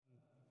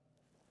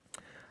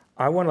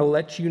I want to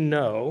let you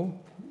know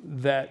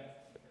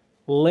that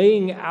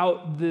laying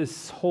out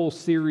this whole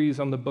series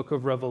on the book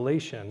of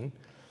Revelation,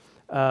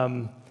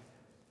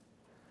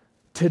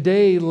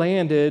 today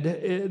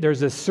landed,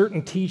 there's a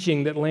certain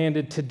teaching that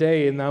landed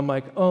today, and I'm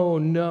like, oh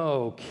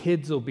no,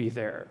 kids will be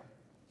there.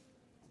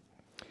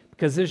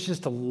 Because there's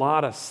just a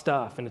lot of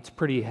stuff, and it's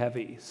pretty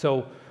heavy.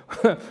 So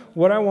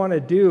what I want to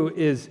do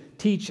is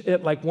teach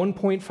at like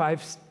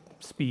 1.5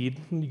 speed.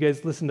 You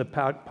guys listen to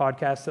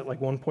podcasts at like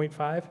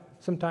 1.5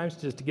 sometimes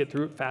just to get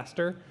through it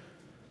faster?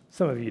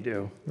 Some of you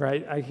do,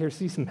 right? I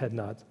see some head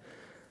nods.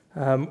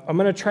 I'm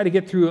going to try to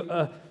get through,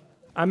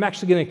 I'm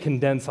actually going to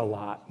condense a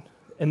lot,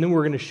 and then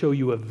we're going to show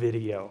you a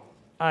video.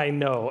 I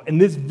know, and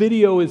this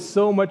video is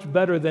so much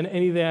better than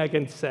anything I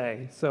can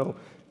say. So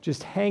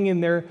just hang in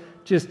there,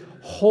 just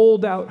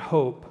hold out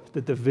hope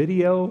that the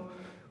video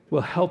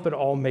will help it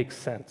all make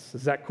sense.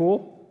 Is that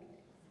cool?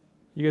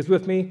 You guys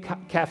with me?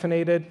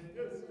 Caffeinated?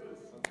 Yes.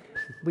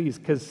 Please,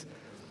 because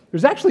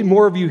there's actually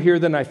more of you here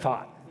than I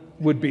thought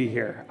would be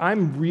here.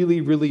 I'm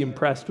really, really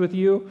impressed with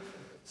you.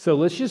 So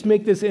let's just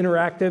make this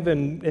interactive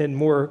and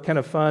more kind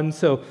of fun.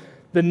 So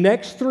the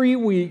next 3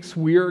 weeks,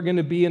 we are going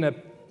to be in a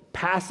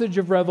passage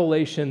of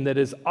Revelation that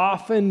is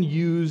often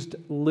used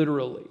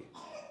literally.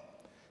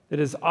 It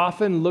is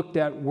often looked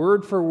at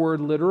word for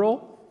word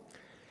literal.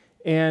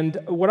 And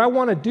what I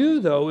want to do,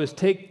 though, is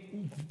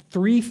take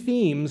 3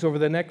 themes over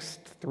the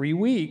next 3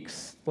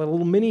 weeks, a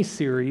little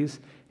mini-series,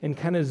 and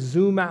kind of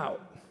zoom out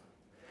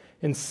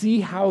and see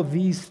how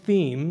these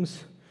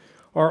themes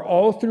are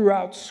all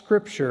throughout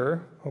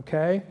Scripture,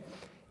 okay?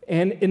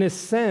 And in a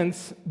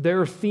sense,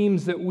 they're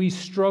themes that we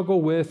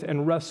struggle with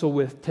and wrestle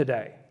with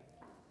today.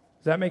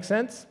 Does that make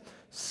sense?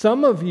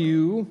 Some of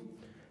you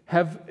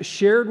have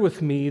shared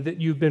with me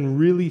that you've been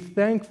really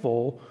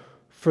thankful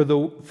for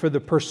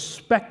the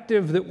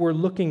perspective that we're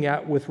looking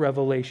at with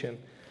Revelation.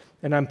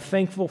 And I'm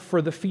thankful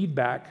for the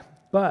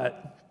feedback,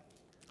 but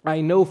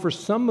I know for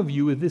some of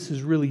you this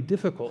is really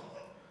difficult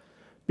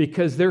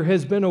because there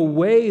has been a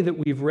way that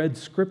we've read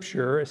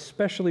Scripture,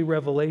 especially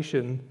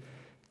Revelation,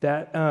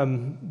 that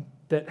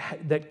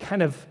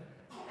kind of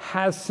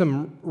has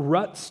some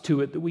ruts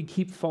to it that we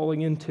keep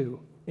falling into.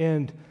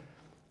 And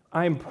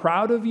I'm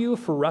proud of you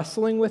for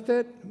wrestling with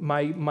it.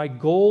 My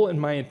goal and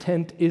my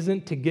intent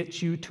isn't to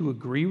get you to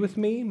agree with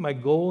me. My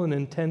goal and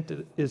intent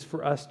is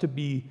for us to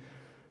be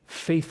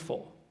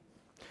faithful.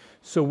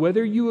 So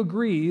whether you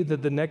agree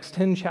that the next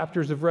 10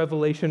 chapters of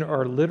Revelation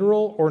are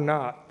literal or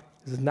not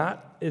is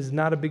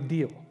not a big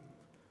deal.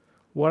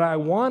 What I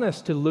want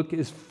us to look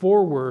is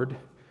forward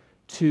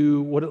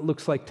to what it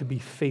looks like to be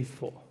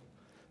faithful.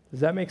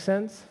 Does that make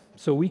sense?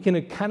 So we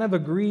can kind of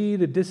agree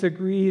to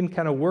disagree and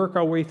kind of work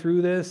our way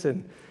through this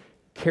and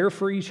care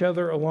for each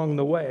other along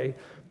the way,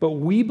 but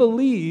we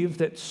believe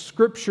that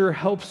Scripture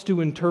helps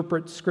to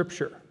interpret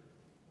Scripture,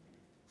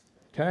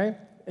 okay?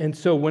 And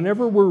so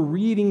whenever we're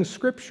reading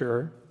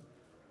Scripture,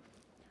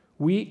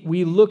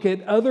 we look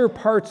at other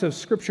parts of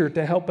Scripture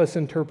to help us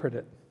interpret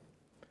it.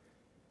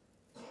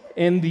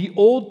 And the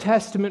Old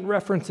Testament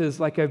references,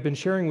 like I've been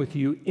sharing with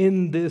you,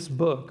 in this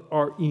book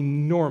are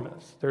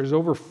enormous. There's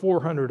over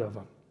 400 of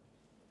them.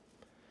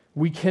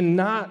 We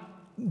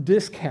cannot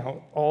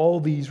discount all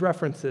these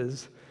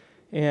references.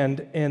 And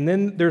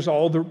then there's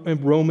all the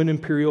Roman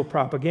imperial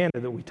propaganda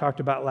that we talked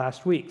about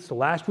last week. So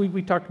last week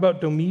we talked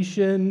about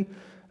Domitian.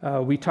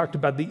 We talked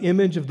about the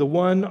image of the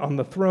one on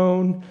the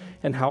throne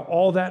and how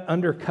all that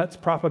undercuts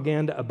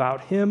propaganda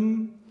about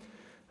him.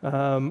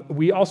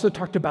 We also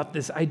talked about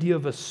this idea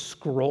of a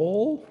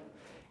scroll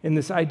and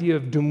this idea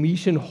of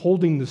Domitian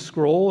holding the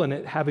scroll and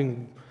it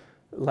having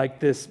like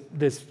this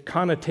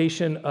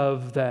connotation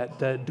of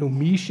that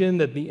Domitian,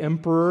 that the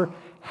emperor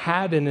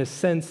had in a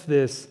sense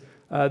this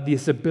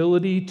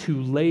ability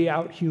to lay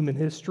out human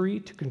history,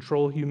 to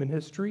control human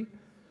history.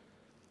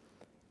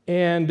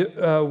 And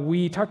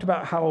we talked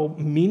about how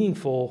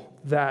meaningful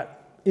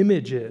that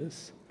image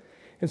is.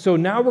 And so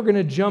now we're going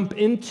to jump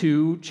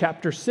into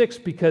chapter 6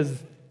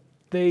 because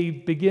they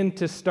begin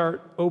to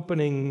start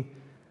opening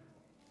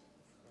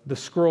the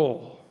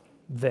scroll,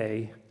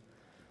 the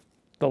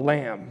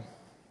Lamb.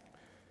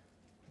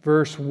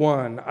 Verse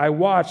 1, I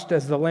watched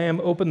as the Lamb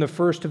opened the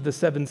first of the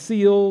 7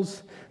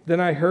 seals. Then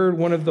I heard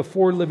one of the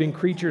 4 living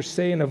creatures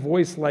say in a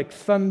voice like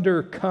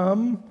thunder,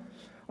 "Come."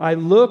 I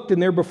looked,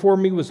 and there before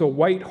me was a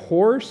white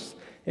horse,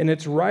 and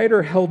its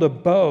rider held a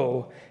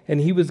bow,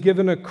 and he was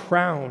given a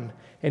crown,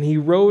 and he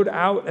rode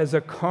out as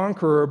a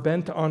conqueror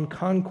bent on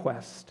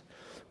conquest.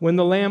 When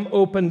the Lamb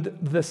opened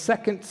the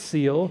second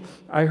seal,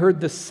 I heard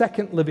the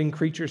second living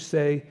creature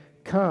say,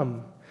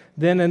 "Come."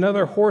 Then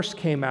another horse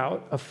came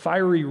out, a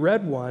fiery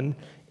red one,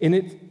 and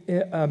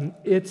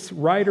its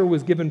rider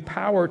was given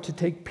power to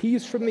take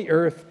peace from the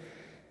earth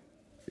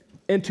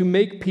and to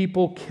make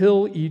people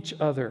kill each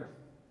other,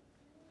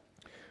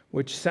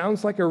 which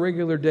sounds like a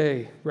regular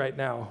day right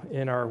now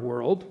in our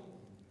world.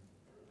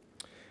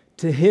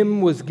 To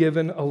him was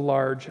given a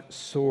large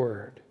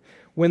sword,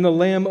 When the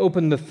Lamb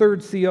opened the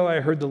third seal,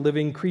 I heard the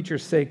living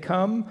creatures say,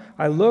 "Come."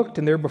 I looked,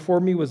 and there before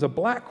me was a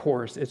black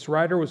horse. Its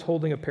rider was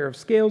holding a pair of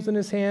scales in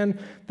his hand.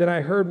 Then I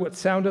heard what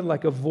sounded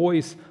like a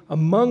voice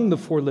among the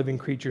four living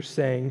creatures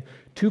saying,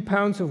 2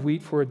 pounds of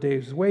wheat for a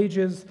day's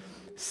wages,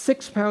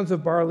 6 pounds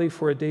of barley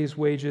for a day's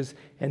wages,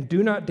 and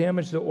do not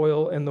damage the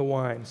oil and the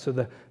wine. So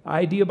the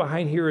idea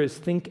behind here is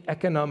think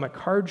economic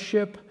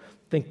hardship,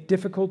 think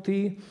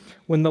difficulty.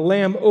 When the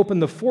Lamb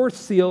opened the fourth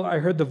seal, I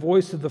heard the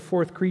voice of the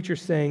fourth creature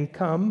saying,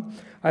 "Come."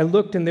 I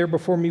looked, and there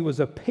before me was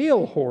a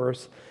pale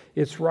horse.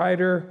 Its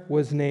rider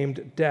was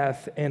named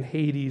Death, and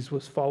Hades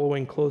was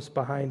following close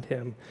behind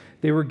him.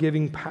 They were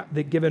given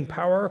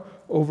power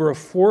over a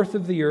fourth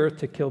of the earth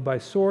to kill by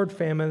sword,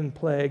 famine, and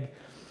plague,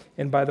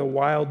 and by the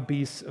wild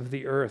beasts of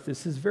the earth.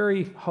 This is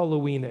very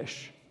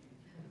Halloweenish.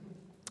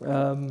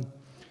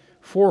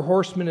 4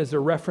 horsemen is a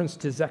reference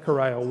to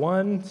Zechariah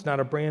 1. It's not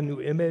a brand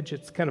new image.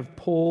 It's kind of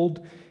pulled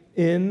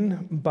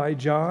in by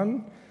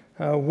John.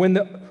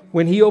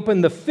 When he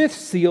opened the fifth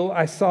seal,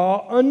 I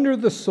saw under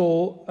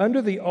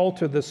the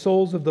altar the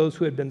souls of those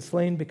who had been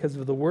slain because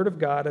of the word of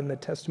God and the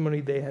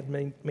testimony they had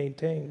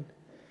maintained.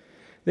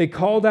 They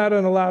called out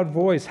in a loud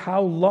voice,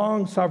 "How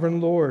long, sovereign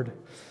Lord?"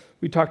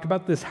 We talked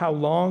about this "how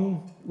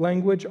long"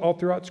 language all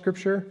throughout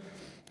Scripture.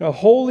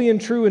 Holy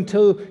and true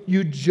until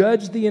you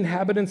judge the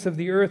inhabitants of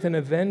the earth and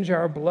avenge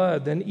our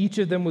blood. Then each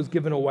of them was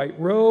given a white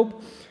robe.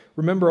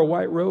 Remember, a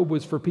white robe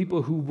was for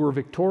people who were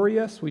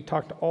victorious. We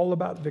talked all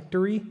about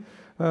victory.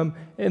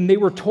 And they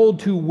were told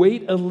to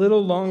wait a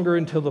little longer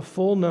until the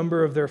full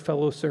number of their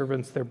fellow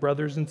servants, their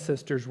brothers and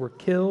sisters, were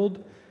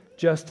killed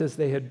just as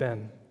they had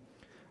been.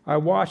 I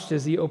watched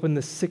as he opened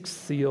the sixth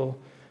seal.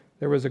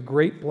 There was a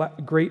great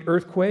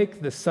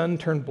earthquake. The sun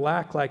turned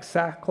black like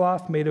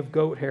sackcloth made of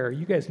goat hair.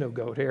 You guys know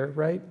goat hair,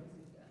 right?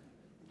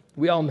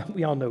 We all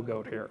know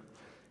goat hair.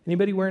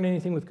 Anybody wearing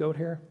anything with goat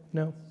hair?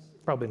 No?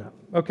 Probably not.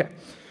 Okay.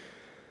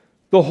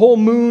 The whole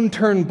moon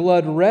turned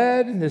blood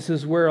red. This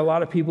is where a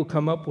lot of people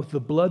come up with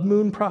the blood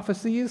moon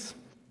prophecies.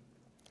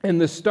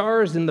 And the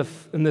stars in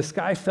the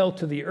sky fell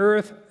to the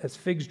earth as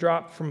figs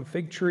drop from a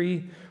fig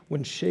tree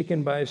when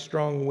shaken by a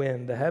strong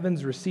wind. The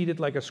heavens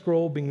receded like a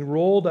scroll being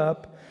rolled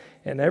up,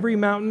 and every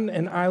mountain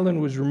and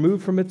island was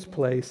removed from its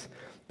place.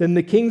 Then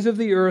the kings of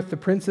the earth, the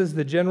princes,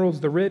 the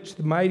generals, the rich,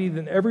 the mighty,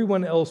 then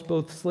everyone else,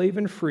 both slave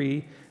and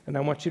free, and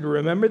I want you to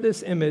remember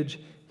this image,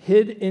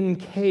 hid in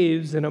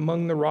caves and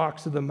among the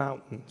rocks of the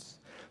mountains.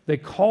 They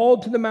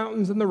called to the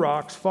mountains and the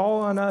rocks, "Fall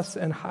on us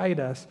and hide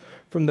us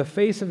from the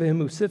face of him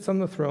who sits on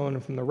the throne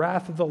and from the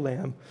wrath of the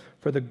Lamb,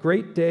 for the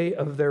great day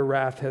of their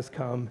wrath has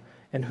come,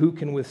 and who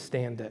can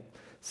withstand it?"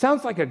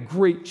 Sounds like a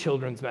great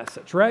children's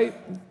message, right?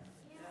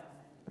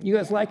 You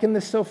guys liking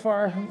this so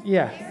far?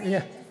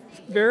 Yeah.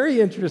 Very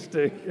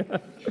interesting.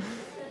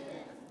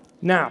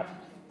 Now,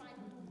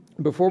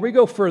 before we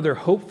go further,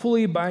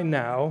 hopefully by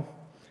now,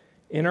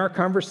 in our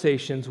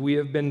conversations, we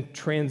have been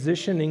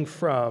transitioning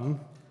from,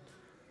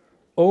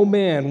 "Oh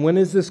man, when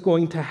is this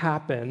going to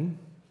happen?"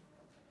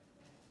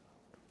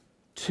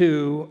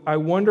 to, "I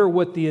wonder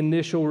what the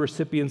initial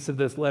recipients of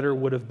this letter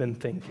would have been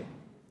thinking."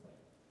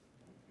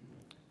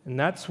 And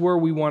that's where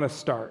we want to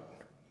start.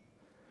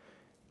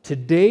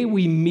 Today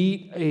we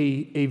meet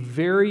a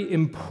very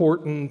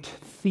important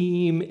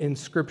theme in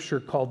Scripture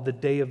called the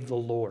Day of the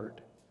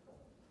Lord.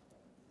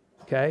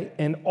 Okay?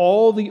 And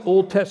all the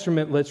Old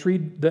Testament, let's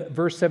read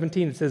verse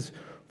 17. It says,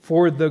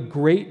 "For the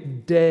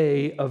great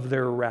day of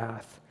their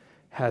wrath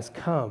has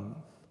come."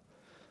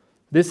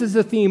 This is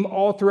a theme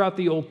all throughout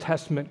the Old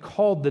Testament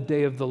called the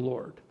Day of the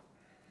Lord.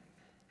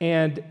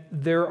 And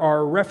there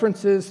are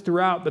references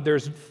throughout, but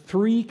there's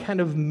 3 kind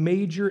of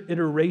major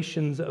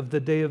iterations of the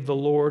Day of the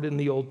Lord in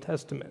the Old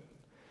Testament.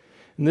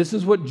 And this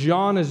is what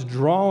John is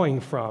drawing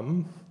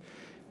from.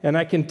 And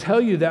I can tell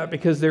you that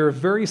because there are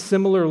very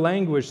similar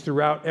language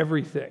throughout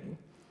everything.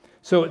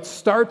 So it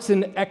starts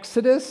in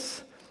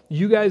Exodus.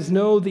 You guys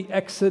know the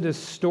Exodus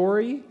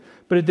story.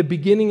 But at the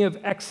beginning of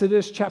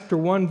Exodus chapter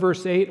 1,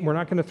 verse 8, and we're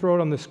not going to throw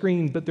it on the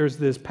screen, but there's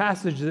this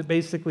passage that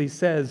basically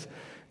says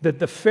that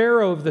the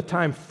Pharaoh of the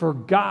time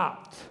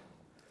forgot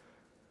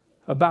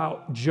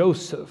about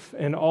Joseph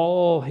and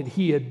all that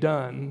he had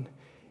done,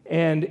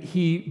 and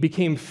he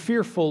became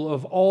fearful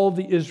of all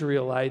the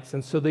Israelites,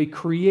 and so they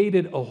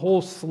created a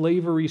whole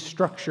slavery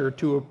structure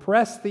to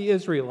oppress the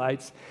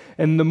Israelites,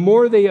 and the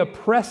more they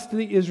oppressed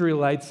the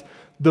Israelites,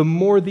 the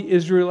more the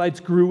Israelites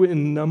grew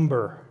in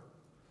number.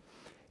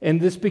 And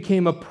this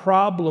became a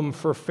problem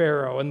for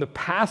Pharaoh, and the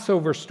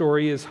Passover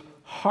story is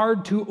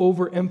hard to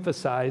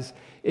overemphasize.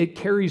 It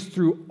carries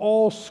through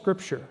all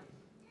Scripture.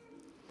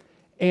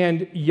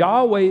 And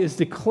Yahweh is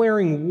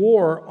declaring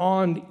war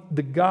on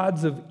the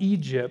gods of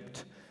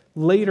Egypt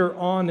later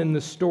on in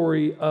the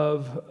story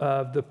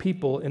of the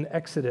people in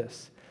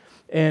Exodus.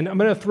 And I'm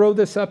going to throw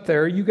this up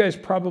there. You guys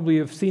probably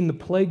have seen the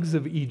plagues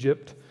of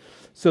Egypt.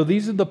 So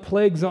these are the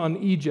plagues on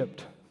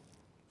Egypt: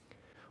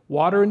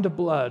 water into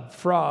blood,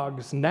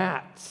 frogs,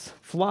 gnats,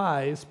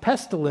 flies,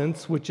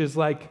 pestilence, which is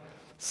like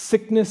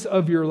sickness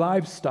of your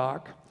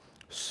livestock,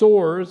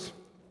 sores,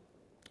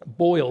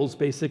 boils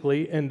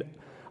basically, and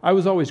I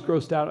was always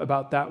grossed out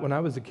about that when I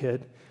was a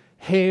kid.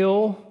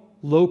 Hail,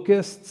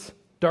 locusts,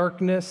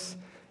 darkness,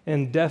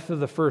 and death of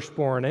the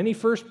firstborn. Any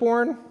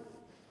firstborn?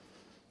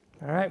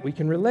 All right, we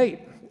can relate.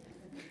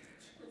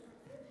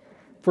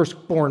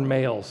 Firstborn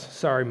males.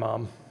 Sorry,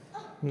 Mom.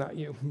 Not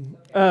you.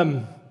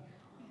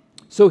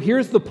 So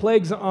here's the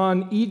plagues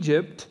on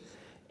Egypt.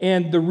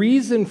 And the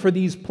reason for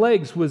these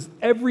plagues was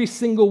every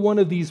single one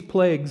of these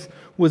plagues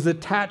was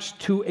attached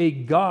to a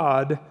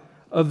god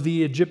of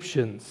the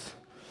Egyptians.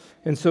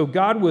 And so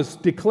God was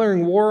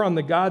declaring war on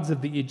the gods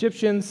of the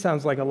Egyptians.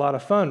 Sounds like a lot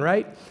of fun,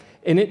 right?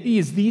 And it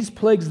is these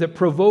plagues that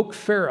provoke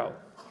Pharaoh.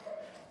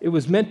 It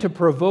was meant to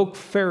provoke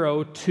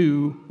Pharaoh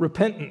to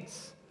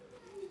repentance.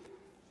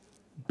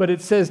 But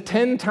it says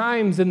 10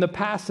 times in the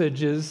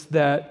passages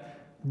that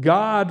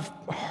God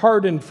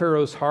hardened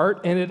Pharaoh's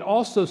heart, and it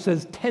also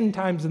says 10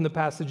 times in the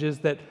passages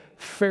that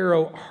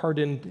Pharaoh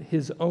hardened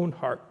his own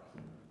heart.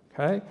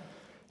 Okay?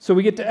 So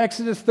we get to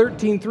Exodus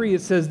 13:3.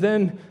 It says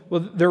then,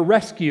 well, they're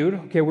rescued.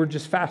 Okay, we're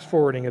just fast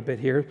forwarding a bit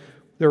here.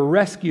 They're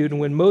rescued, and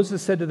when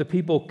Moses said to the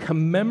people,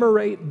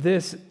 commemorate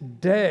this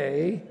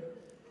day,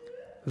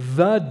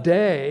 the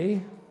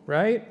day,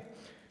 right?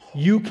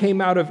 You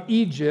came out of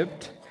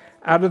Egypt,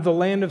 out of the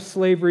land of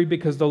slavery,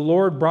 because the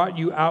Lord brought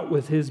you out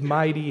with his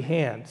mighty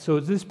hand. So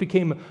this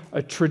became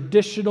a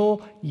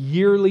traditional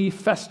yearly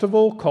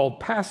festival called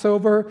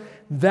Passover.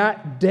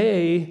 That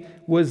day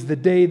was the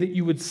day that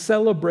you would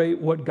celebrate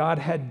what God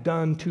had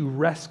done to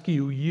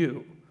rescue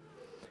you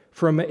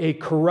from a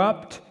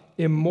corrupt,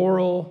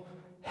 immoral,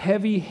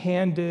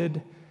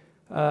 heavy-handed,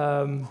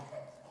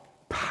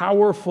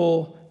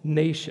 powerful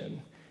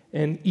nation.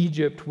 And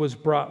Egypt was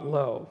brought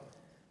low,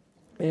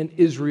 and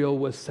Israel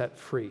was set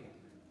free.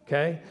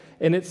 Okay?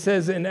 And it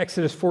says in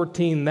Exodus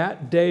 14,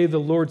 that day the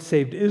Lord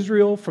saved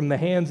Israel from the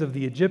hands of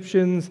the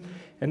Egyptians,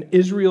 and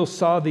Israel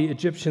saw the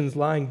Egyptians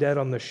lying dead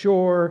on the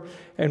shore.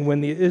 And when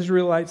the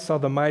Israelites saw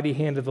the mighty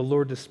hand of the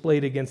Lord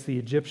displayed against the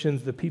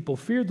Egyptians, the people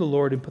feared the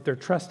Lord and put their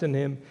trust in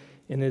him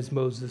and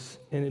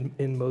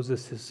in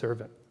Moses his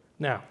servant.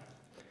 Now,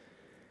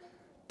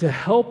 to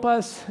help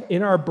us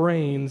in our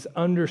brains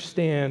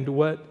understand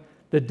what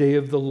the day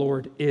of the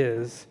Lord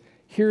is,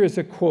 here is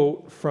a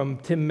quote from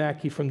Tim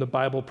Mackey from the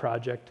Bible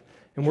Project.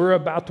 And we're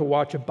about to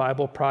watch a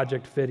Bible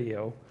Project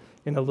video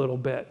in a little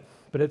bit.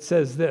 But it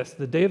says this: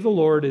 the day of the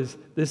Lord is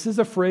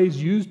a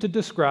phrase used to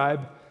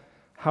describe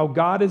how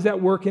God is at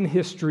work in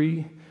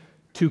history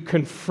to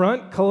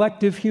confront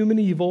collective human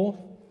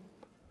evil,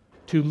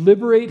 to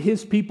liberate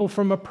his people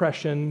from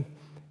oppression,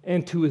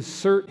 and to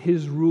assert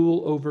his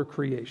rule over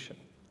creation.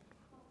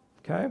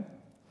 Okay?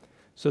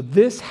 So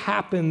this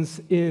happens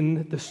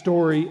in the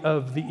story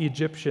of the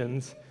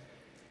Egyptians.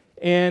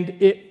 And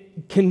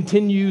it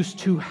continues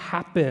to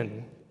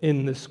happen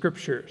in the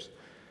scriptures.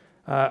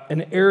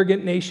 An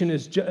arrogant nation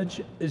is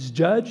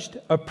judged,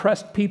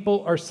 oppressed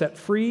people are set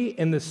free,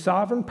 and the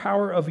sovereign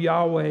power of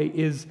Yahweh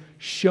is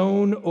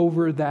shown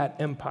over that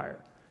empire.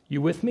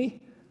 You with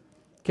me?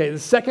 Okay, the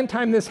second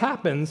time this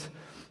happens,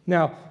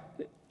 now,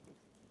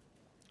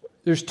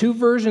 there's two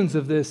versions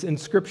of this in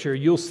Scripture.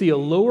 You'll see a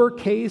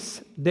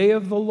lowercase day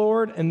of the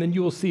Lord, and then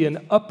you will see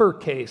an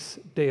uppercase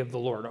day of the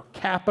Lord, a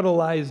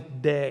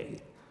capitalized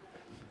day.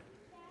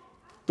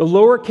 The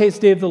lowercase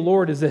day of the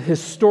Lord is a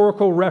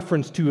historical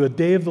reference to a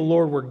day of the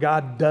Lord where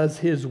God does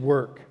his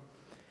work.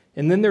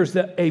 And then there's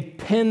a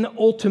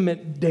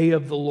penultimate day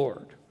of the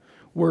Lord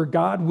where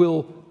God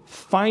will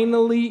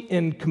finally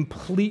and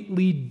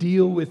completely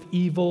deal with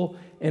evil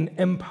and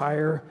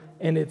empire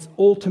and its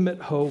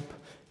ultimate hope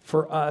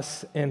for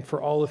us and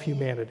for all of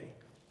humanity.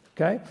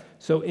 Okay?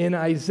 So in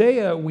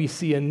Isaiah, we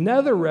see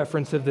another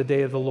reference of the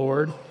day of the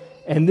Lord,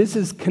 and this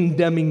is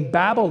condemning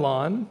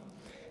Babylon.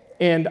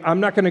 And I'm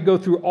not going to go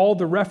through all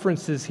the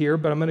references here,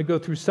 but I'm going to go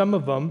through some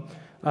of them.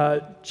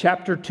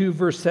 Chapter 2,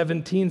 verse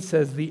 17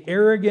 says, the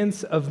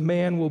arrogance of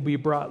man will be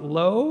brought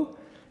low,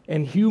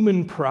 and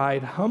human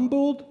pride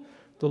humbled.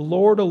 The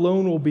Lord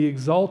alone will be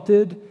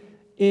exalted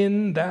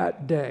in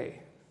that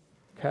day.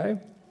 Okay?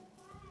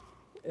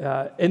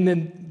 And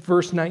then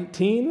verse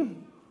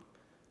 19,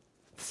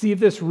 see if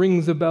this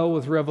rings a bell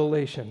with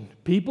Revelation.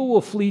 People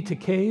will flee to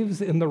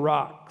caves in the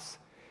rocks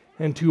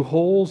and to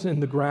holes in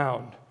the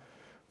ground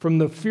from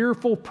the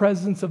fearful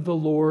presence of the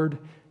Lord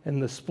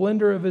and the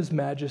splendor of his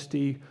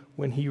majesty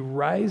when he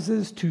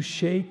rises to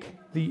shake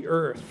the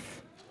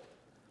earth.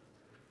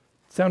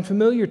 Sound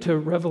familiar to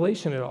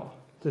Revelation at all?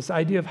 This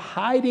idea of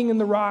hiding in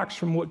the rocks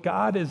from what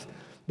God is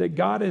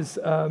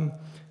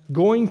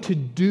going to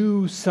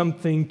do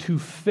something to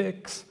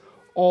fix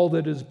all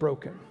that is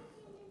broken.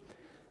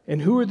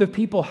 And who are the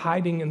people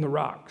hiding in the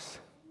rocks?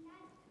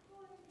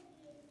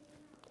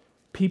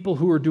 People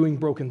who are doing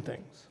broken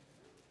things.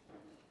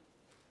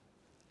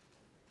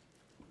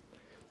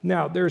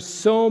 Now, there's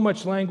so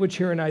much language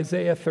here in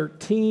Isaiah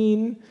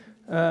 13.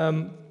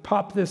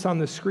 Pop this on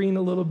the screen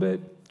a little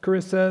bit,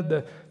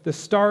 Carissa. The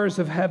stars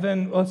of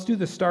heaven. Let's do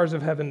the stars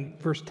of heaven,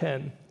 verse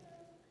 10.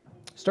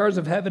 Stars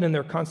of heaven and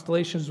their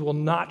constellations will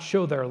not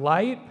show their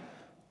light.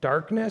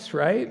 Darkness,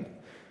 right?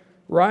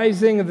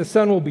 Rising of the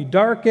sun will be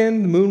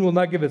darkened. The moon will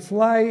not give its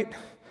light.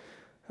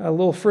 A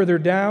little further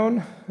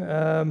down,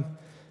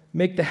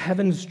 make the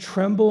heavens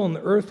tremble and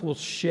the earth will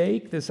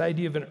shake, this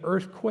idea of an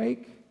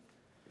earthquake.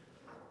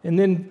 And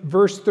then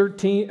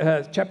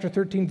chapter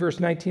 13,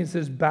 verse 19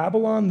 says,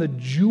 Babylon, the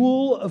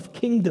jewel of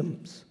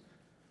kingdoms,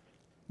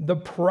 the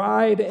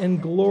pride and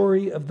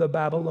glory of the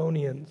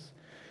Babylonians,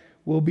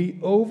 will be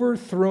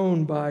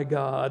overthrown by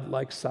God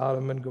like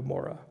Sodom and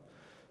Gomorrah.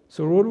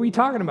 So what are we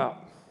talking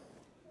about?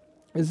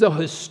 It's a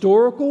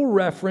historical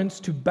reference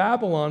to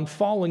Babylon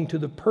falling to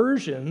the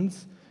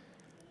Persians,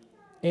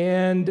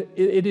 and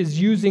it is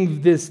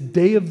using this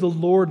day of the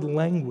Lord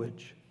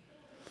language.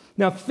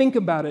 Now think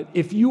about it.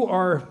 If you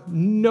are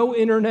no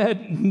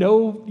internet,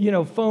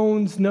 no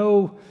phones,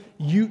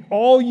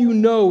 all you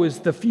know is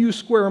the few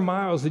square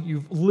miles that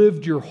you've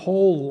lived your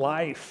whole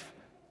life.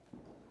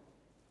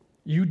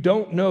 You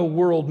don't know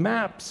world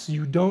maps.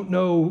 You don't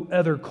know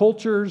other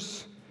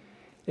cultures.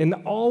 And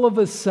all of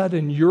a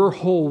sudden, your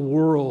whole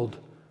world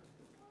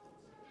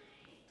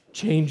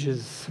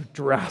changes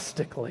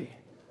drastically.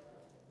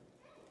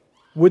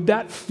 Would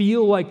that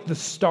feel like the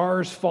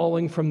stars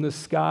falling from the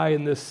sky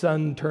and the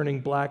sun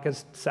turning black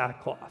as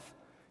sackcloth?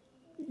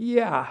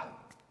 Yeah,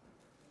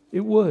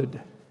 it would.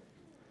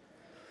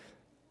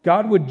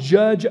 God would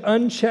judge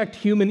unchecked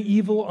human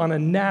evil on a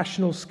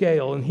national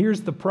scale. And here's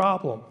the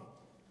problem.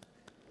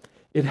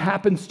 It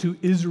happens to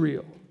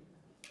Israel.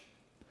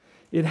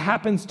 It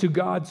happens to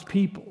God's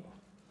people.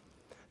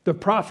 The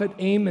prophet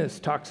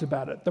Amos talks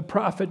about it. The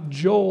prophet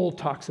Joel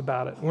talks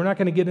about it. We're not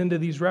going to get into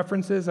these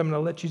references. I'm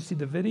going to let you see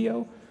the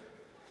video.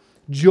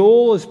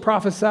 Joel is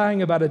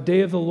prophesying about a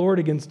day of the Lord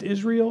against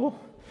Israel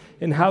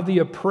and how the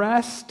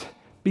oppressed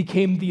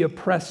became the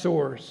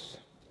oppressors.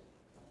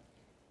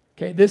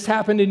 Okay, this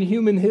happened in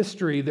human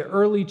history. The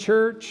early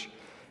church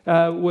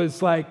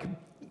was like,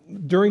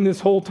 during this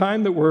whole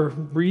time that we're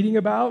reading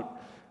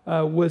about,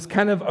 was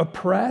kind of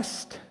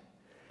oppressed.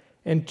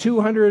 And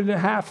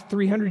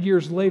 300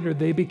 years later,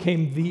 they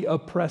became the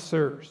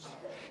oppressors.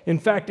 In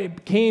fact, it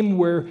became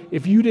where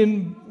if you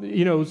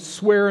didn't,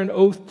 swear an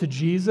oath to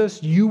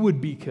Jesus, you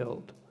would be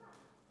killed.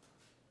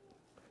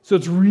 So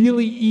it's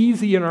really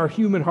easy in our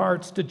human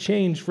hearts to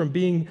change from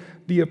being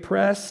the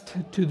oppressed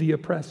to the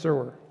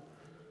oppressor.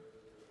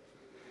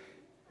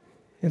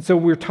 And so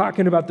we're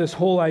talking about this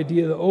whole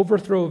idea, the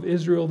overthrow of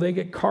Israel. They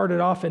get carted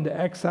off into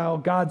exile.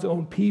 God's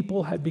own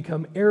people had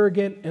become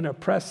arrogant and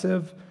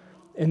oppressive.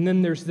 And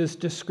then there's this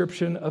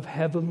description of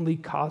heavenly,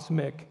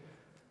 cosmic,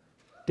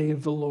 day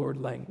of the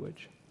Lord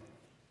language.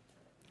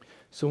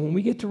 So when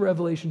we get to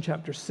Revelation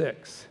chapter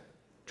 6,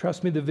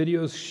 trust me, the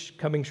video's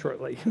coming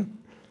shortly.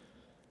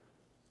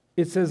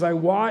 It says, I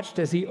watched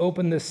as he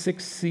opened the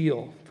sixth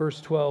seal,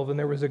 verse 12, and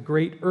there was a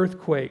great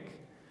earthquake,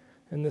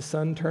 and the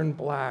sun turned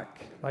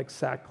black like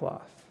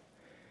sackcloth,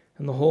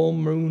 and the whole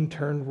moon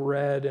turned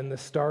red, and the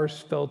stars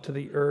fell to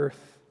the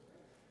earth.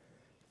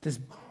 This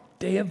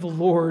day of the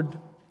Lord,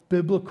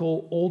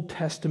 biblical Old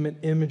Testament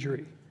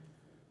imagery.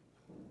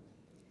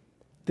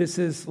 This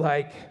is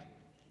like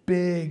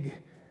big,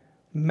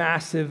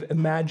 massive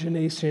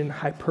imagination,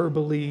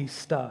 hyperbole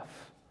stuff.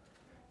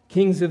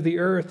 Kings of the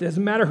earth,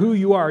 doesn't matter who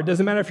you are. It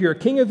doesn't matter if you're a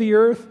king of the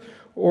earth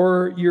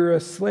or you're a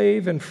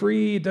slave and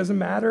free. It doesn't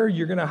matter.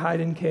 You're going to hide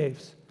in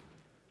caves.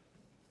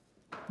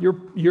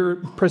 Your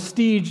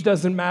prestige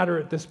doesn't matter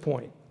at this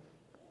point.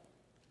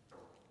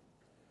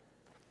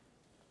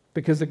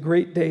 Because a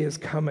great day is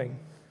coming.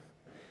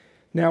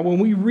 Now, when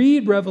we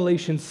read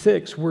Revelation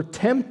 6, we're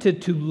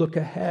tempted to look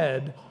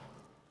ahead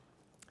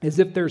as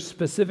if there's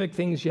specific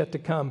things yet to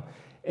come.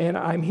 And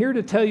I'm here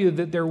to tell you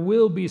that there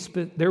will be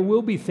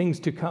things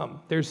to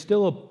come. There's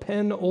still a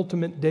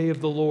penultimate day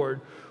of the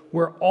Lord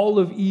where all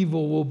of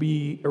evil will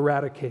be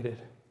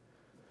eradicated.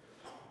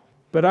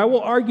 But I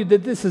will argue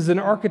that this is an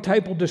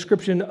archetypal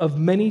description of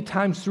many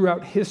times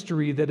throughout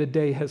history that a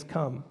day has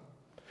come.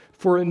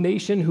 For a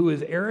nation who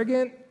is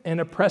arrogant and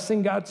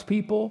oppressing God's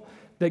people,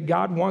 that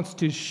God wants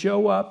to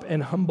show up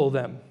and humble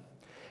them.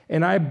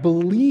 And I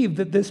believe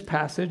that this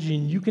passage,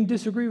 and you can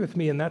disagree with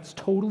me, and that's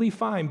totally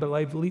fine, but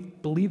I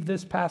believe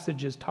this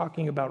passage is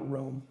talking about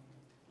Rome.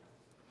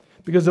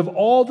 Because of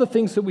all the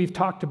things that we've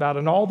talked about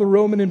and all the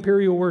Roman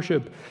imperial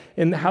worship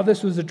and how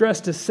this was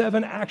addressed to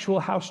 7 actual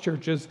house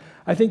churches,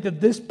 I think that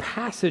this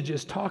passage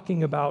is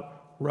talking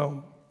about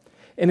Rome.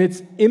 And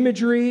its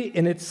imagery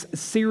in its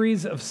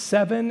series of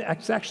 7,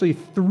 it's actually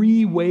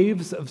 3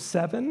 waves of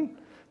 7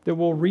 that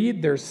we'll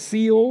read. There's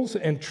seals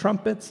and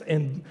trumpets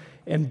and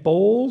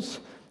bowls.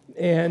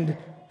 And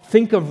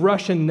think of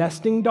Russian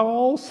nesting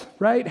dolls,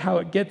 right? How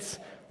it gets,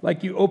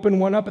 like you open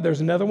one up, and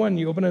there's another one,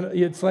 you open it,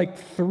 it's like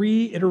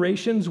 3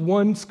 iterations.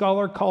 One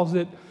scholar calls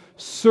it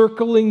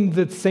circling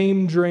the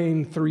same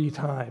drain 3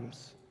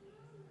 times.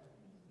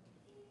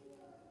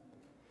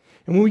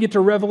 And when we get to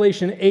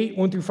Revelation 8,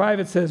 1 through 5,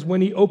 it says,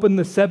 when he opened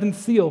the 7th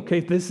seal, okay,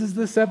 this is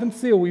the 7th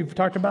seal. We've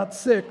talked about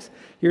 6.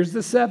 Here's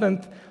the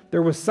 7th.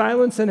 There was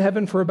silence in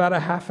heaven for about a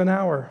half an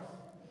hour.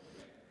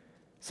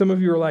 Some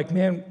of you are like,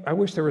 man, I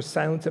wish there was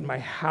silence at my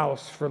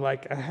house for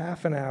like a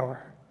half an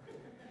hour.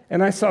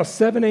 And I saw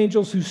 7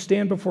 angels who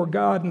stand before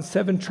God, and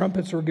 7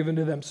 trumpets were given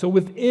to them. So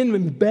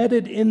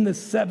embedded in the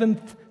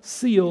 7th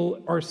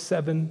seal are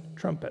 7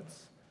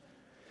 trumpets.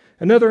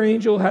 Another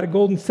angel had a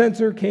golden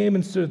censer, came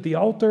and stood at the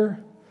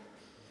altar.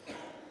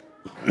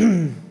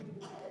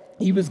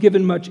 He was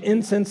given much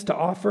incense to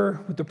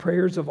offer with the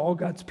prayers of all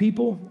God's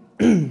people.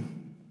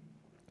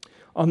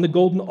 On the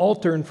golden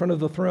altar in front of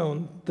the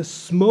throne, the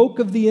smoke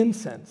of the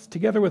incense,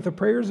 together with the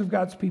prayers of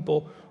God's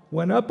people,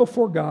 went up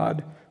before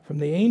God from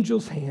the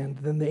angel's hand.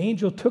 Then the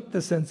angel took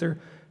the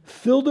censer,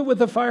 filled it with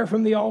the fire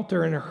from the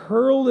altar, and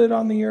hurled it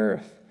on the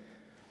earth.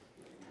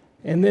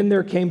 And then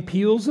there came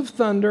peals of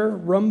thunder,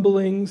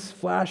 rumblings,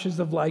 flashes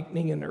of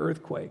lightning, and an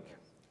earthquake.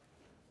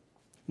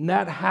 And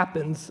that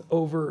happens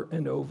over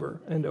and over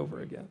and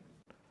over again.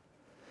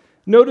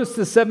 Notice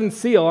the 7th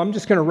seal. I'm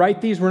just going to write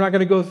these. We're not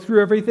going to go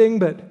through everything,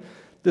 but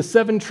the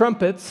 7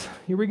 trumpets,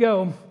 here we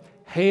go.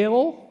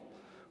 Hail,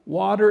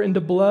 water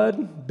into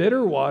blood,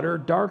 bitter water,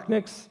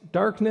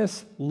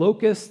 darkness,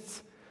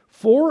 locusts,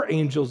 4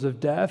 angels of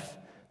death.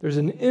 There's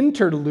an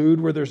interlude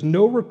where there's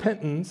no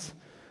repentance,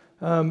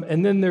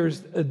 and then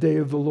there's a day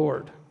of the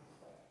Lord.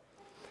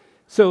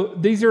 So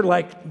these are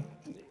like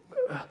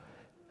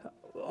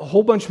a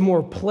whole bunch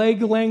more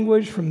plague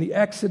language from the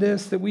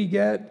Exodus that we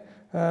get.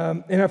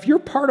 And if you're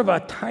part of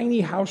a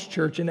tiny house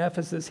church in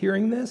Ephesus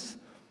hearing this,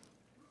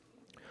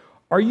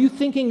 are you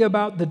thinking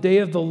about the day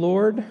of the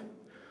Lord?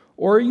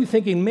 Or are you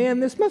thinking,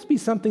 man, this must be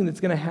something that's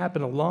going to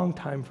happen a long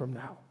time from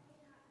now?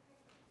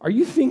 Are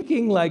you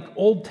thinking like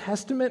Old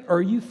Testament? Or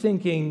are you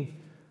thinking,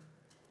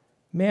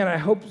 man, I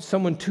hope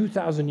someone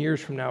 2,000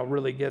 years from now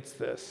really gets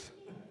this?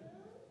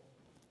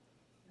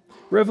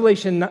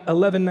 Revelation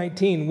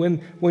 11:19,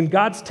 when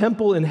God's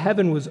temple in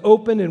heaven was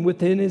open, and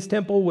within his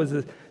temple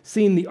was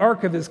seen the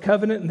ark of his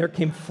covenant, and there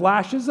came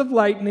flashes of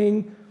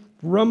lightning,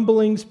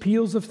 rumblings,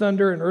 peals of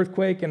thunder, an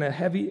earthquake, and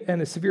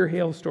a severe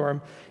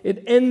hailstorm.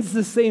 It ends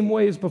the same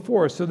way as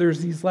before. So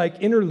there's these like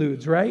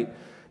interludes, right?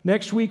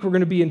 Next week we're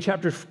going to be in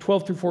chapters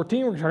 12 through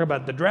 14. We're going to talk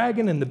about the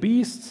dragon and the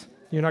beasts.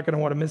 You're not going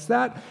to want to miss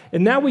that.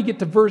 And now we get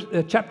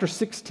to chapter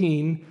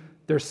 16.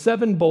 There's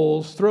 7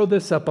 bowls. Throw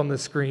this up on the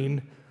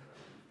screen.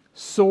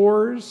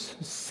 Sores,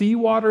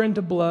 seawater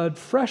into blood,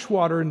 fresh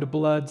water into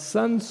blood,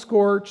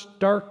 sun-scorched,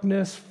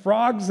 darkness,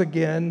 frogs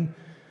again,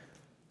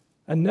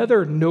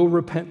 another no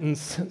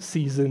repentance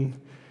season,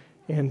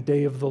 and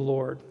day of the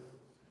Lord.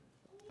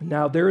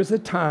 Now, there is a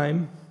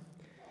time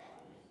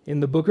in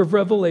the book of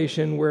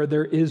Revelation where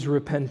there is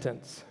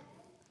repentance.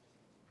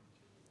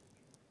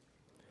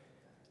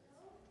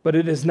 But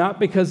it is not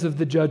because of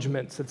the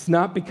judgments. It's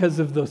not because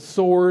of the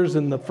sores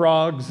and the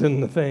frogs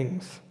and the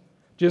things.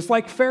 Just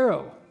like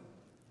Pharaoh.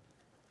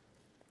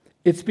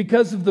 It's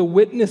because of the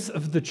witness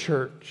of the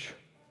church.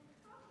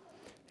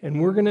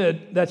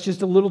 And that's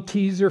just a little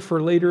teaser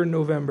for later in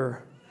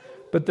November.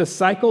 But the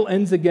cycle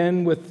ends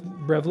again with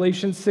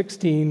Revelation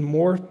 16,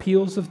 more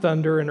peals of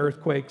thunder and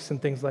earthquakes and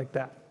things like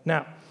that.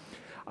 Now,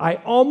 I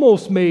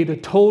almost made a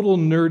total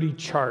nerdy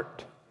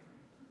chart.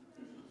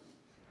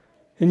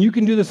 And you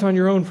can do this on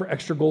your own for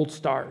extra gold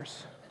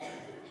stars.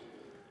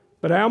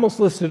 But I almost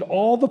listed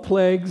all the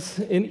plagues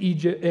in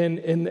Egypt and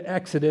in the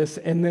Exodus,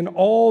 and then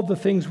all the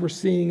things we're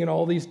seeing in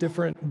all these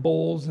different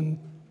bowls, and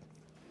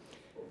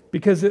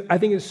because I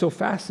think it's so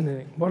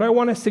fascinating. What I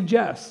want to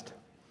suggest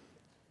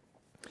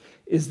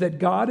is that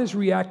God is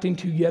reacting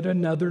to yet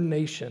another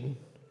nation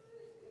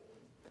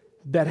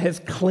that has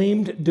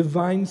claimed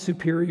divine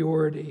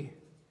superiority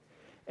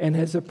and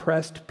has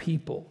oppressed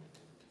people.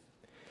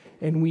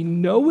 And we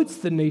know it's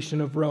the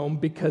nation of Rome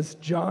because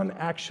John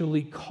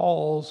actually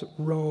calls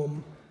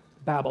Rome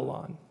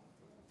Babylon.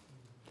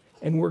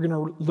 And we're going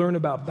to learn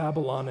about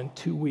Babylon in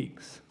 2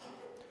 weeks.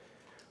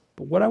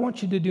 But what I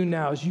want you to do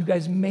now is you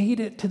guys made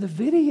it to the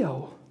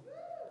video.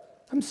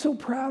 I'm so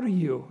proud of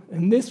you.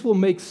 And this will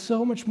make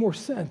so much more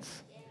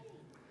sense.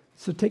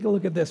 So take a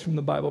look at this from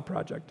the Bible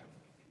Project.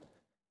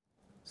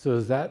 So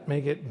does that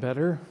make it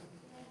better?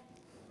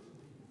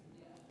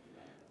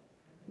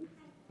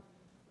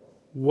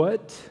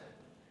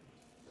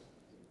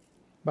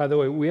 By the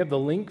way, we have the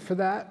link for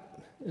that.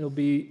 It'll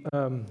be,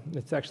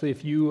 it's actually,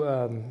 if you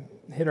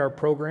hit our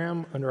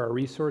program under our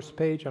resource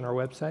page on our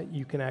website,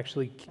 you can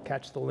actually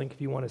catch the link if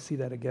you want to see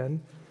that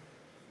again.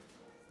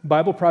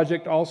 Bible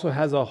Project also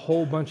has a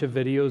whole bunch of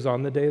videos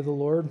on the day of the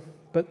Lord,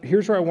 but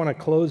here's where I want to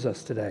close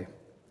us today.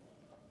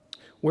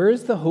 Where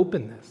is the hope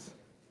in this?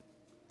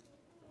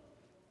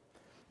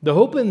 The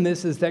hope in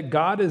this is that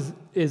God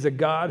is a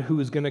God who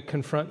is going to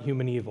confront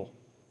human evil.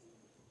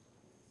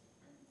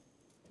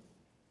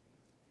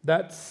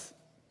 That's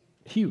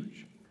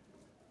huge.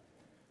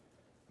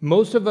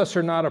 Most of us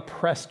are not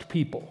oppressed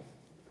people.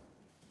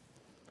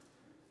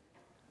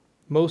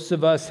 Most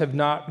of us have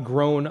not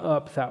grown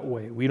up that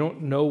way. We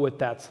don't know what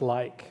that's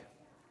like.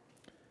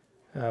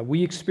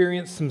 We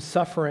experience some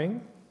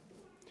suffering,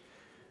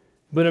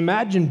 but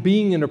imagine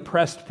being an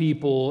oppressed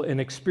people and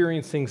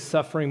experiencing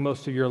suffering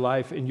most of your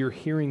life, and you're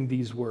hearing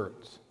these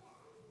words.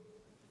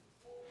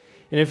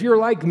 And if you're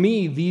like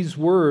me, these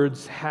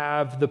words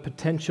have the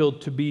potential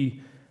to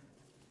be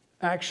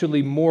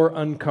actually more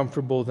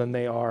uncomfortable than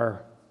they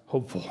are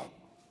hopeful.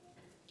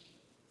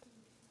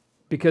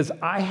 Because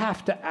I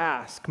have to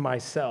ask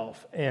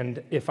myself,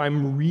 and if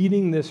I'm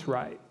reading this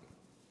right,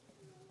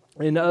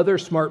 and other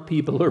smart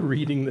people are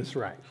reading this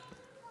right,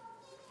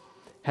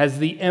 has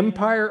the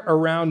empire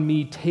around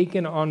me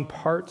taken on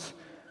parts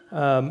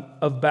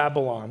of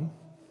Babylon,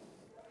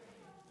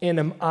 and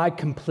am I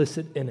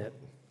complicit in it?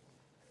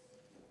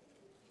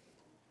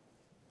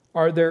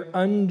 Are there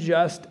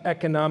unjust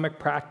economic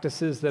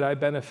practices that I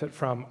benefit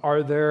from?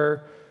 Are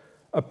there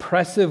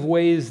oppressive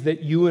ways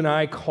that you and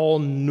I call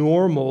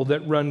normal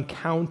that run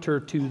counter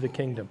to the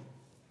kingdom?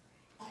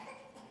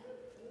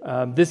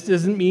 This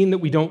doesn't mean that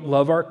we don't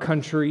love our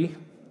country.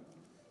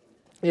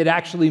 It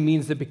actually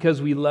means that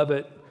because we love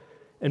it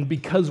and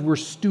because we're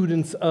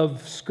students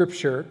of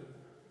Scripture,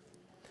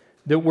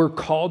 that we're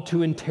called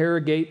to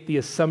interrogate the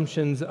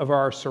assumptions of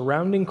our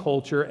surrounding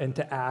culture and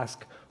to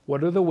ask,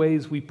 what are the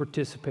ways we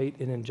participate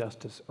in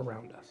injustice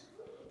around us?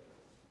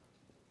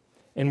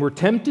 And we're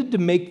tempted to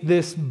make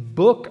this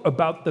book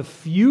about the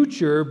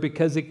future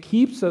because it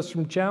keeps us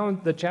from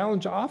the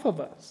challenge off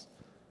of us.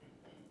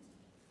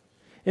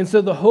 And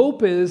so the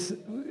hope is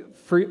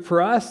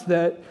for us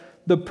that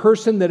the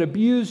person that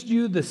abused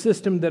you, the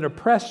system that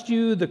oppressed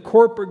you, the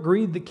corporate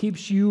greed that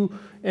keeps you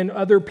and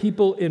other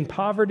people in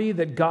poverty,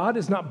 that God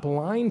is not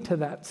blind to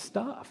that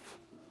stuff.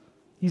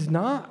 He's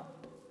not.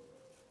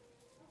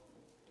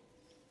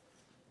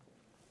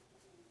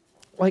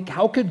 Like,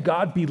 how could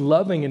God be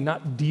loving and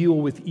not deal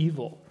with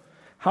evil?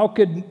 How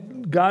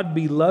could God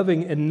be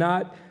loving and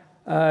not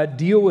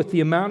deal with the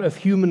amount of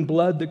human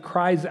blood that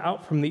cries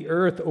out from the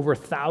earth over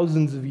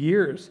thousands of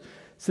years?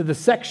 So the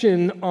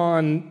section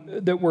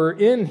that we're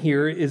in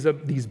here is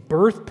these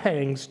birth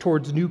pangs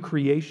towards new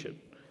creation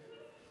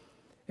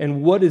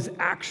and what is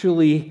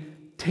actually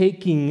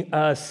taking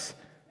us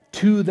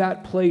to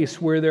that place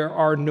where there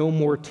are no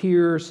more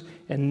tears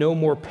and no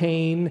more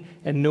pain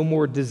and no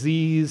more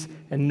disease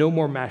and no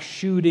more mass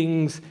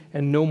shootings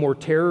and no more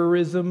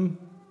terrorism.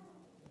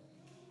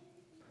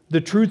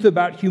 The truth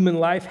about human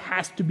life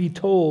has to be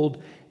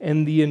told,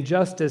 and the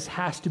injustice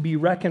has to be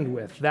reckoned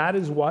with. That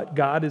is what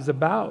God is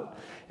about.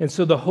 And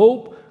so the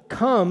hope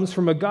comes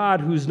from a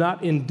God who's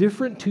not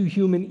indifferent to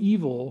human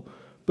evil,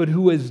 but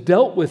who has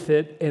dealt with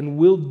it and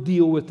will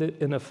deal with it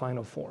in a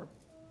final form.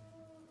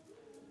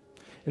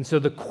 And so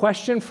the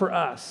question for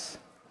us,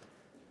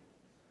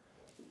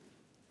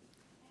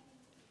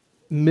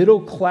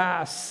 middle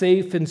class,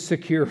 safe and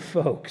secure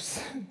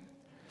folks,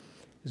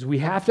 is we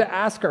have to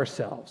ask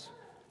ourselves,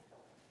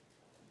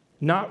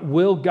 not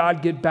will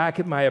God get back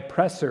at my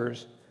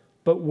oppressors,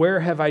 but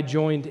where have I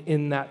joined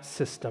in that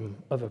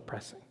system of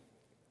oppressing?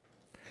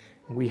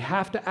 We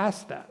have to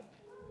ask that.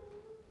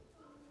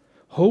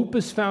 Hope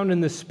is found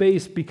in this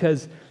space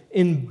because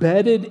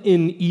embedded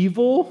in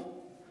evil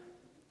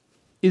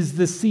is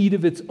the seed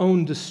of its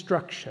own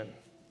destruction.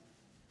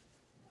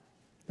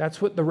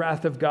 That's what the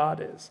wrath of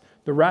God is.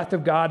 The wrath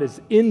of God is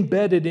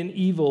embedded in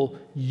evil.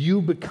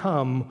 You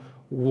become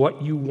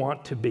what you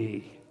want to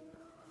be.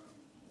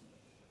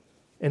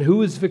 And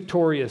who is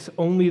victorious?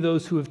 Only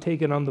those who have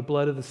taken on the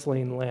blood of the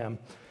slain lamb.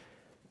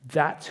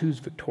 That's who's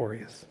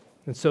victorious.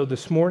 And so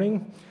this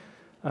morning,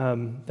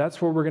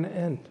 that's where we're going to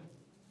end,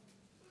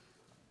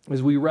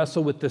 as we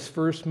wrestle with this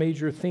first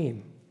major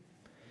theme.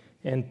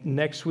 And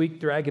next week,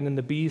 Dragon and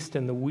the Beast,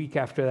 and the week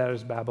after that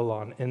is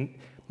Babylon. And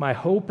my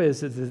hope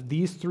is that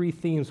these three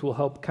themes will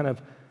help kind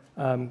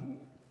of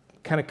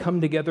come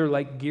together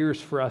like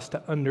gears for us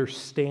to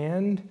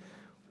understand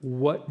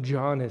what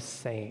John is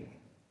saying.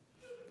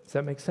 Does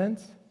that make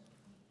sense?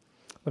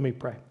 Let me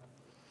pray.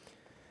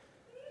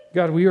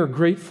 God, we are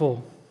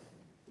grateful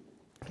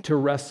to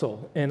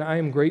wrestle, and I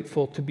am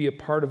grateful to be a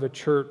part of a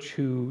church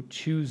who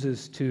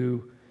chooses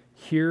to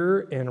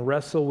hear and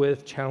wrestle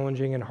with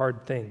challenging and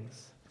hard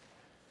things.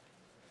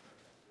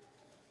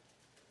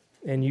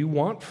 And you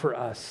want for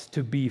us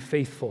to be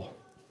faithful.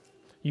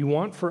 You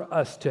want for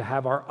us to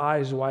have our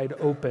eyes wide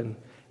open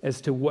as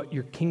to what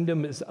your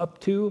kingdom is up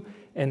to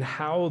and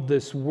how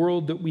this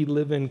world that we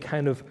live in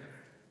kind of,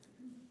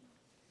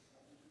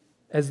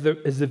 as the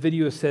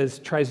video says,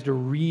 tries to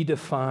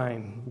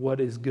redefine what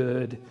is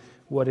good,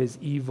 what is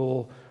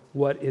evil,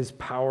 what is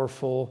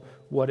powerful,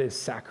 what is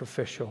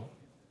sacrificial.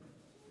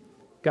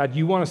 God,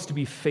 you want us to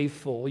be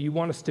faithful. You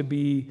want us to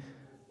be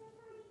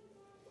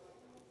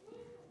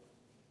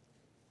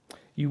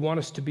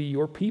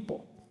your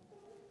people,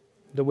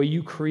 the way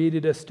you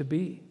created us to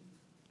be.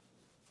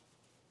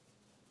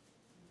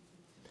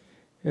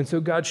 And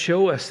so, God,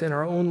 show us in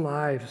our own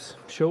lives,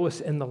 show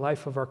us in the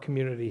life of our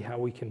community how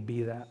we can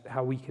be that,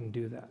 how we can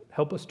do that.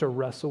 Help us to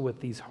wrestle with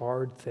these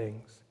hard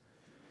things.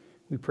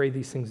 We pray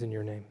these things in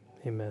your name.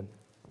 Amen.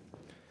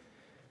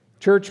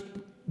 Church,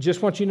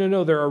 just want you to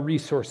know there are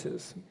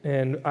resources,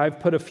 and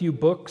I've put a few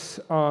books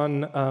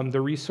on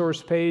the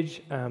resource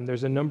page.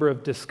 There's a number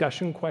of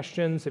discussion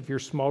questions. If you're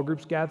small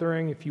groups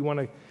gathering, if you want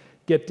to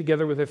get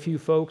together with a few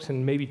folks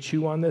and maybe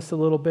chew on this a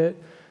little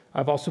bit,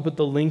 I've also put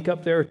the link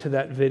up there to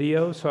that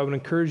video, so I would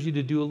encourage you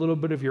to do a little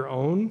bit of your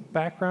own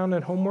background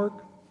and homework,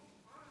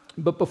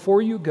 But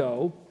before you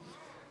go,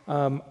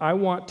 I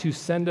want to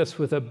send us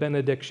with a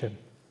benediction.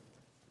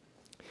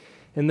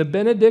 And the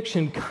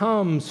benediction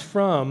comes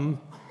from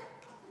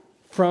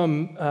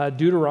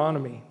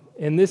Deuteronomy.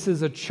 And this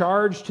is a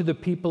charge to the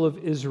people of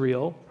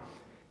Israel.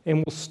 And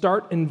we'll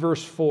start in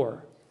verse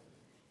 4.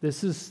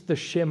 This is the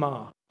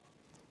Shema.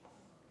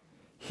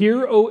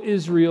 Hear, O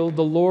Israel,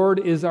 the Lord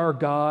is our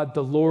God,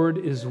 the Lord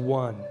is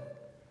one.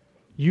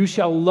 You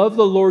shall love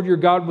the Lord your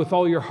God with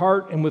all your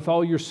heart and with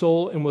all your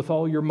soul and with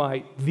all your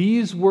might.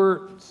 These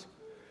words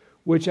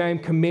which I am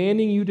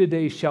commanding you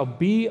today shall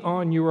be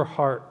on your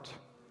heart.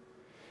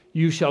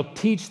 You shall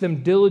teach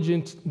them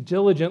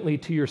diligently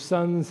to your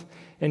sons,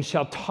 and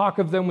shall talk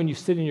of them when you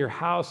sit in your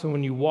house and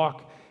when you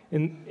walk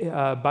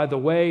by the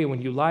way, and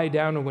when you lie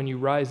down and when you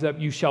rise up.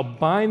 You shall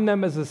bind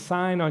them as a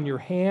sign on your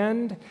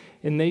hand,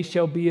 and they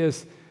shall be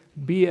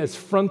as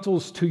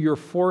frontals to your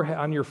forehead,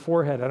 on your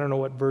forehead. I don't know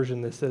what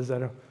version this is.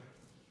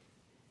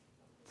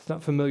 It's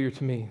not familiar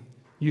to me.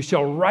 You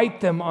shall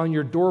write them on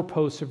your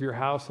doorposts of your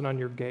house and on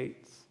your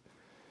gates.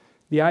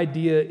 The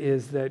idea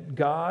is that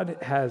God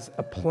has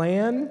a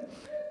plan,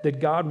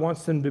 that God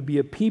wants them to be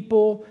a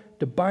people,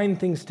 to bind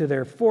things to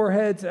their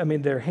foreheads,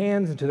 their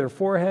hands and to their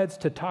foreheads,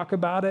 to talk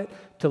about it,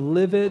 to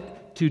live it,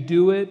 to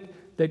do it.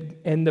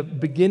 And the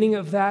beginning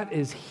of that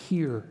is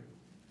here.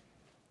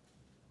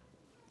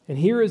 And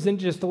here isn't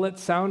just to let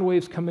sound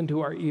waves come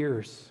into our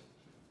ears.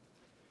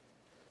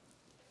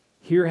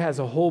 Here has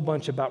a whole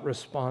bunch about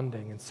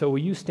responding. And so will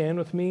you stand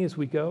with me as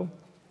we go?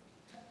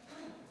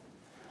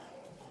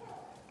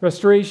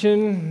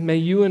 Restoration, may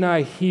you and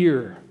I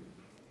hear.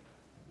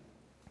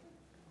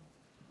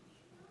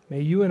 May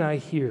you and I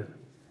hear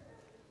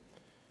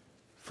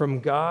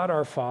from God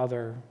our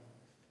Father,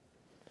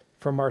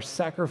 from our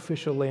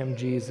sacrificial Lamb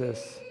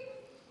Jesus,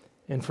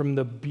 and from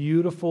the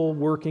beautiful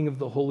working of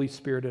the Holy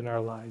Spirit in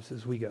our lives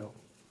as we go.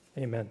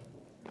 Amen.